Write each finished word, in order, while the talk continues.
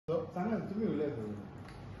I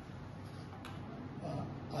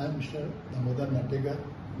am Mr. Damodar Natekar,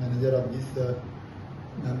 manager of this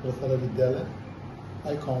Dnyanprassarak Vidyalaya.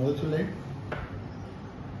 I congratulate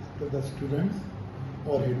to the students,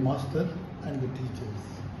 our headmaster and the teachers.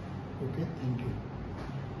 Okay, thank you.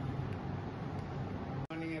 Good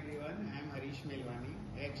morning everyone. I am Harish Melwani,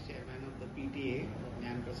 ex-chairman of the PTA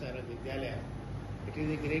Dnyanprassarak Vidyalaya. It is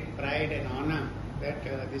a great pride and honor that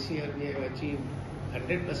this year we have achieved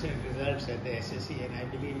 100% results at the SSC, and I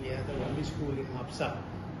believe we are the only school in Mapusa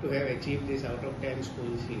to have achieved this out of 10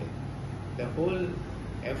 schools here. The whole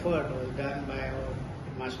effort was done by our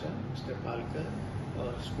Headmaster, Mr. Palkar,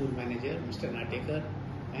 our school manager, Mr. Natekar,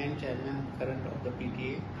 and chairman current of the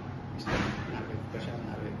PTA, Mr. Prashant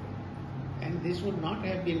Narvekar. And this would not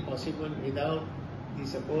have been possible without the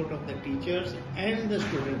support of the teachers and the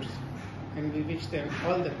students, and we wish them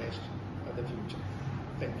all the best for the future.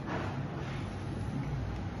 Thank you.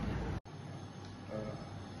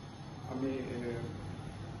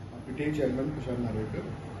 PTA Chairman Prashant Narvekar.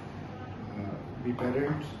 We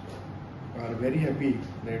parents are very happy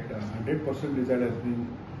that 100% result has been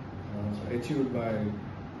achieved by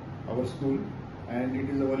our school, and it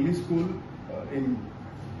is the only school in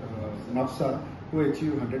Mapusa who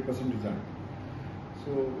achieved 100% result.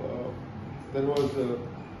 So there was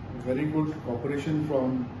very good cooperation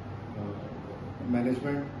from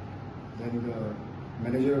management, then the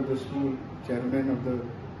manager of the school, chairman of the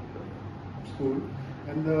school,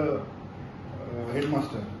 and the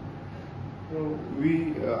headmaster. So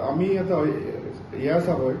we, आम्ही आता या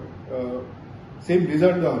सावय same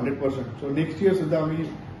result the 100%. So next year सुद्धा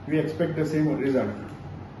we expect the same result.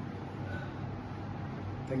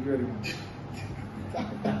 Thank you very much.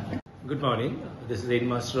 Good morning. This is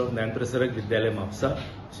Headmaster of Dnyanprassarak Vidyalaya Mapusa,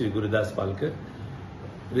 Shri Gurudas Palkar.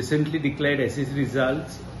 Recently declared SSC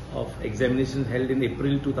results of examinations held in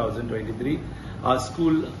April 2023. Our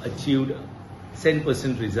school achieved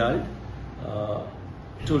 10% result.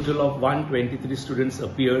 Total of 123 students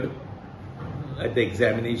appeared at the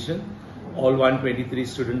examination. All 123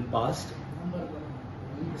 students passed.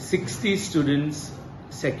 60 students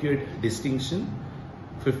secured distinction.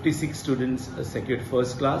 56 students secured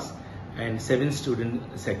first class, and 7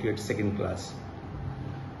 students secured second class.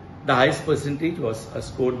 The highest percentage was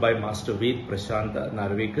scored by Master Ved Prashant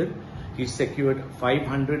Narvekar. He secured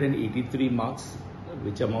 583 marks,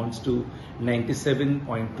 which amounts to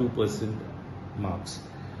 97.2% marks.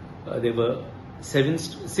 There were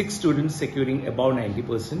 6 students securing above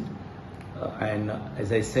 90%, and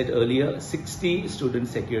as I said earlier, 60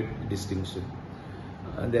 students secured distinction.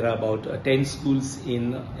 There are about 10 schools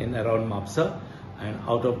in around Mapusa, and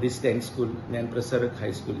out of this 10 school, Dnyanprassarak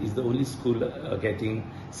High School is the only school getting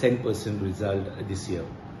 10% result this year.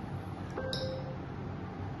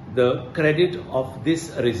 The credit of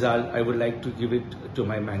this result, I would like to give it to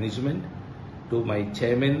my management, to my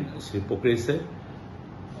chairman, Shri Pokle sir,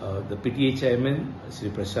 the PTA Chairman, Shri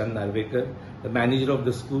Prashant Narvekar, the manager of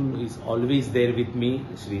the school who is always there with me,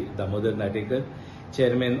 Shri Damodar Natekar,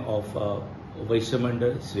 Chairman of Vaishya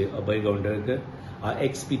Mandal, Shri Abhay Gawandalkar, our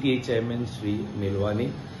ex-PTA Chairman Shri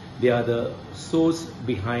Melwani. They are the source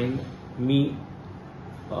behind me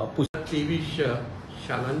pushing. 23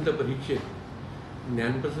 शालांत परीक्षेत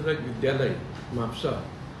ज्ञानप्रसारक विद्यालय म्हापसा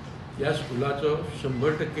या स्कुलाचो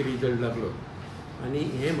 100% result लागलो, आणि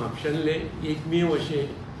हे म्हापशांतले एकमेव अशें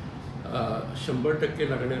 100%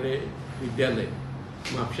 लागणारे विद्यालय.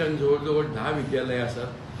 म्हापशांत जवळ जवळ 10 विद्यालय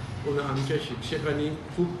आसात, पूण आमच्या शिक्षकांनी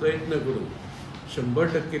खूब प्रयत्न करून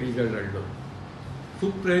 100% रिजल्ट हाडलो.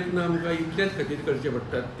 खूब प्रयत्न आमकां इतल्याच खातीर करचे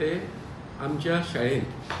पडटात ते आमच्या शाळेंत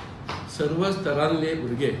सर्व स्तरांतले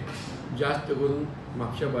भुरगे, जास्त करून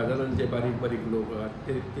म्हापशा बाजारांत जे बारीक बारीक लोक आहात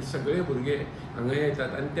ते सगळे भुरगे हांगा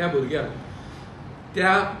येतात, आनी त्या भुरग्यांक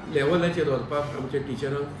त्या लेवलाचेर व्हरपाक आमच्या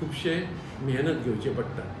टिचरांक खुबशे मेहनत घेवचे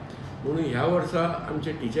पडटा. म्हणून ह्या वर्सा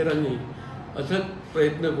आमच्या टिचरांनी अथक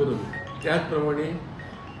प्रयत्न करून त्याच प्रमाणे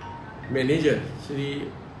मॅनेजर श्री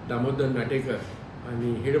दामोदर नाटेकर आणि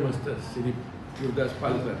हेडमास्टर श्री गुरुदास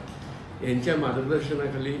पालकर यांच्या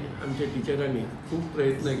मार्गदर्शनाखाली आमच्या टिचरांनी खूप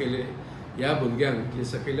प्रयत्न केले. ह्या भुरग्यांक जे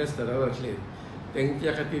सकयल्या स्तरावर आसले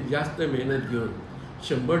त्यांच्या खातीर जास्त मेहनत घेवन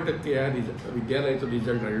 100% ह्या विद्यालयाचो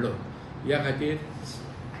रिजल्ट हाडलो. ह्या खातीर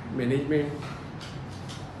मॅनेजमेंट,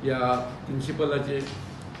 या प्रिन्सिपलाचे,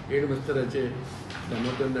 हेडमास्टराचे,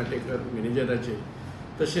 दामोदर नाटेकर मॅनेजराचे,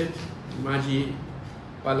 तसेच माजी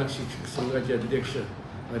पालक शिक्षक संघाचे अध्यक्ष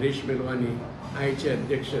हरीश मेलवानी, आयचे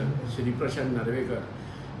अध्यक्ष श्री प्रशांत नार्वेकर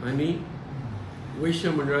आणि वैश्य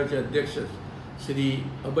मंडळाचे अध्यक्ष श्री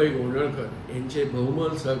अभय गवंडलकर यांचे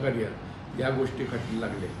बहुमोल सहकार्य या गोष्टी खातीर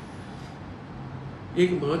लागले.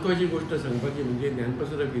 एक महत्त्वाची गोष्ट सांगपाची म्हणजे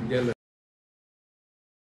ज्ञानप्रसारक विद्यालय